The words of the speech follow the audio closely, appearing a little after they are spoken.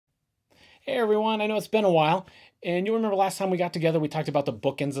Hey everyone, I know it's been a while, and you'll remember last time we got together, we talked about the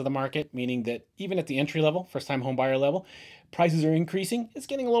bookends of the market, meaning that even at the entry level, first time home buyer level, prices are increasing. It's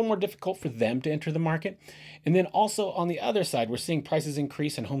getting a little more difficult for them to enter the market. And then also on the other side, we're seeing prices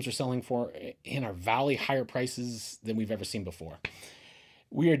increase and homes are selling for in our valley higher prices than we've ever seen before.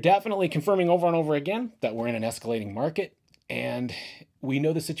 We are definitely confirming over and over again that we're in an escalating market, and we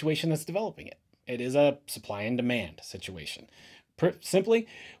know the situation that's developing it. It is a supply and demand situation. Simply,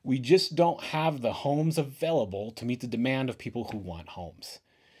 we just don't have the homes available to meet the demand of people who want homes.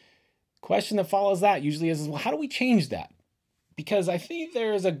 Question that follows that usually is, well, how do we change that? Because I think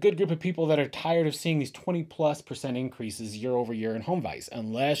there's a good group of people that are tired of seeing these 20+% increases year over year in home values,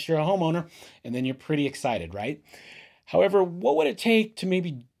 unless you're a homeowner, and then you're pretty excited, right? However, what would it take to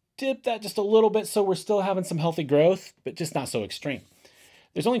maybe dip that just a little bit so we're still having some healthy growth, but just not so extreme?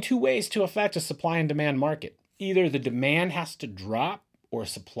 There's only two ways to affect a supply and demand market. Either the demand has to drop or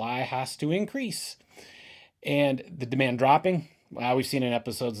supply has to increase. And the demand dropping, well, we've seen in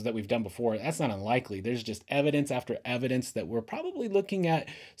episodes that we've done before, that's not unlikely. There's just evidence after evidence that we're probably looking at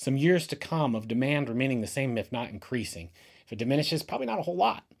some years to come of demand remaining the same, if not increasing. If it diminishes, probably not a whole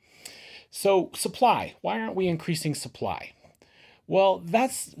lot. So supply, why aren't we increasing supply? Well,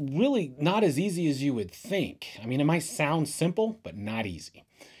 that's really not as easy as you would think. I mean, it might sound simple, but not easy.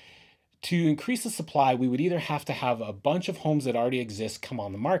 To increase the supply, we would either have to have a bunch of homes that already exist come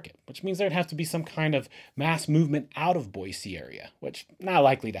on the market, which means there'd have to be some kind of mass movement out of Boise area, which not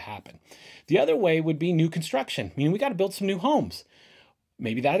likely to happen. The other way would be new construction, meaning we got to build some new homes.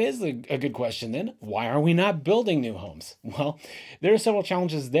 Maybe that is a good question then. Why are we not building new homes? Well, there are several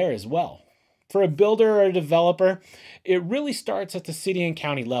challenges there as well. For a builder or a developer, it really starts at the city and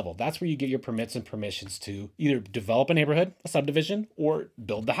county level. That's where you get your permits and permissions to either develop a neighborhood, a subdivision, or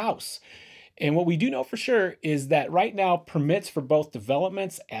build the house. And what we do know for sure is that right now, permits for both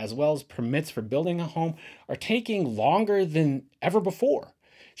developments as well as permits for building a home are taking longer than ever before.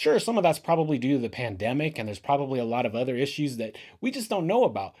 Sure, some of that's probably due to the pandemic, and there's probably a lot of other issues that we just don't know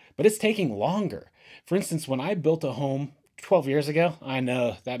about, but it's taking longer. For instance, when I built a home 12 years ago, I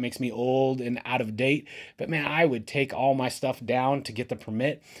know that makes me old and out of date, but man, I would take all my stuff down to get the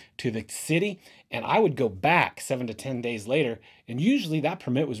permit to the city, and I would go back 7 to 10 days later, and usually that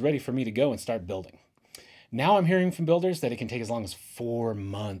permit was ready for me to go and start building. Now I'm hearing from builders that it can take as long as 4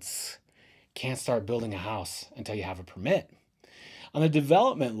 months. Can't start building a house until you have a permit. On the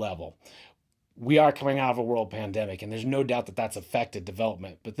development level, we are coming out of a world pandemic, and there's no doubt that that's affected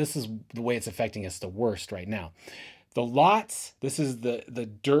development, but this is the way it's affecting us the worst right now. The lots, this is the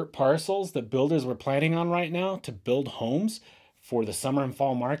dirt parcels that builders were planning on right now to build homes for the summer and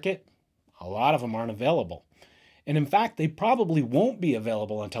fall market. A lot of them aren't available. And in fact, they probably won't be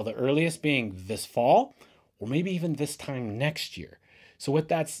available until the earliest being this fall or maybe even this time next year. So what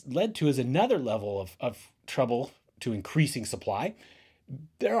that's led to is another level of trouble to increasing supply.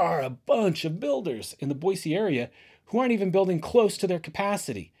 There are a bunch of builders in the Boise area who aren't even building close to their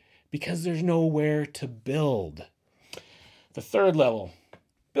capacity because there's nowhere to build. The third level,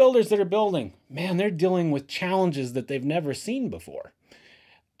 builders that are building, man, they're dealing with challenges that they've never seen before.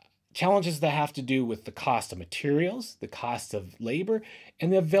 Challenges that have to do with the cost of materials, the cost of labor,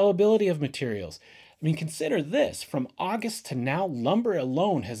 and the availability of materials. I mean, consider this. From August to now, lumber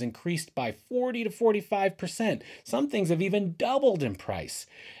alone has increased by 40 to 45%. Some things have even doubled in price.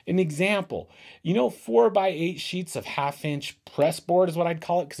 An example, 4x8 sheets of 1/2 inch press board is what I'd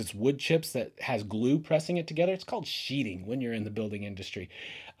call it because it's wood chips that has glue pressing it together. It's called sheeting when you're in the building industry.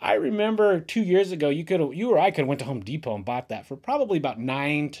 I remember 2 years ago, you or I could have went to Home Depot and bought that for probably about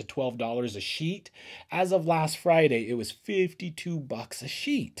 $9 to $12 a sheet. As of last Friday, it was $52 a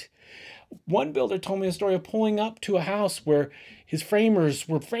sheet. One builder told me a story of pulling up to a house where his framers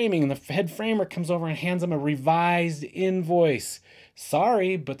were framing, and the head framer comes over and hands him a revised invoice.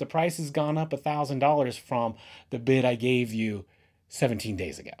 Sorry, but the price has gone up $1,000 from the bid I gave you 17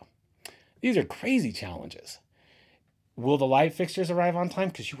 days ago. These are crazy challenges. Will the light fixtures arrive on time?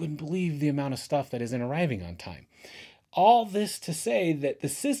 Because you wouldn't believe the amount of stuff that isn't arriving on time. All this to say that the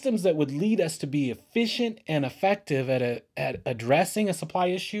systems that would lead us to be efficient and effective at addressing a supply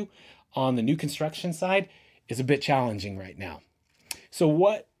issue on the new construction side is a bit challenging right now. So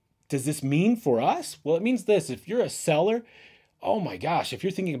what does this mean for us? Well, it means this. If you're a seller, oh my gosh, if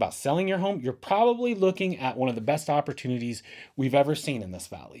you're thinking about selling your home, you're probably looking at one of the best opportunities we've ever seen in this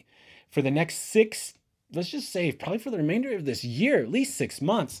valley. For the next let's just say probably for the remainder of this year, at least 6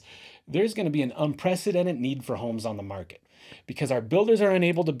 months, there's going to be an unprecedented need for homes on the market because our builders are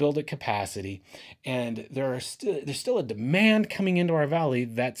unable to build at capacity, and there's still a demand coming into our valley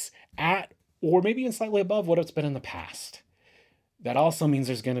that's at or maybe even slightly above what it's been in the past. that also means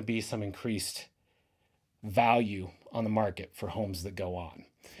there's going to be some increased value on the market for homes that go on.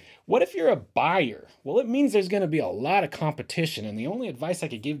 What if you're a buyer? Well, it means there's going to be a lot of competition, and the only advice I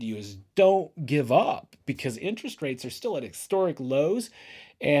could give to you is don't give up, because interest rates are still at historic lows,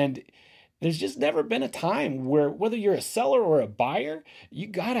 and there's just never been a time where, whether you're a seller or a buyer, you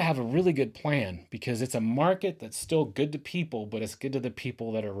got to have a really good plan, because it's a market that's still good to people, but it's good to the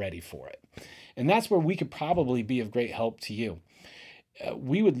people that are ready for it. And that's where we could probably be of great help to you.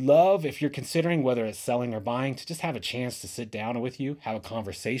 We would love, if you're considering whether it's selling or buying, to just have a chance to sit down with you, have a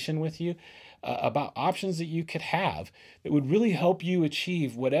conversation with you about options that you could have that would really help you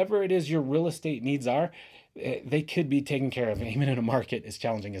achieve whatever it is your real estate needs are. They could be taken care of, even in a market as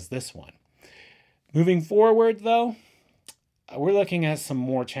challenging as this one. Moving forward, though, we're looking at some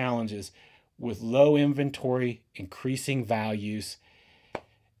more challenges with low inventory, increasing values.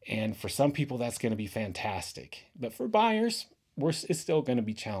 And for some people, that's going to be fantastic. But for buyers, it's still going to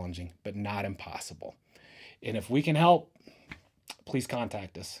be challenging, but not impossible. And if we can help, please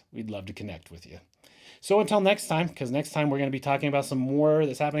contact us. We'd love to connect with you. So until next time, because next time we're going to be talking about some more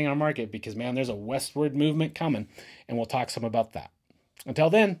that's happening in our market, because, man, there's a westward movement coming, and we'll talk some about that. Until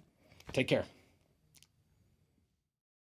then, take care.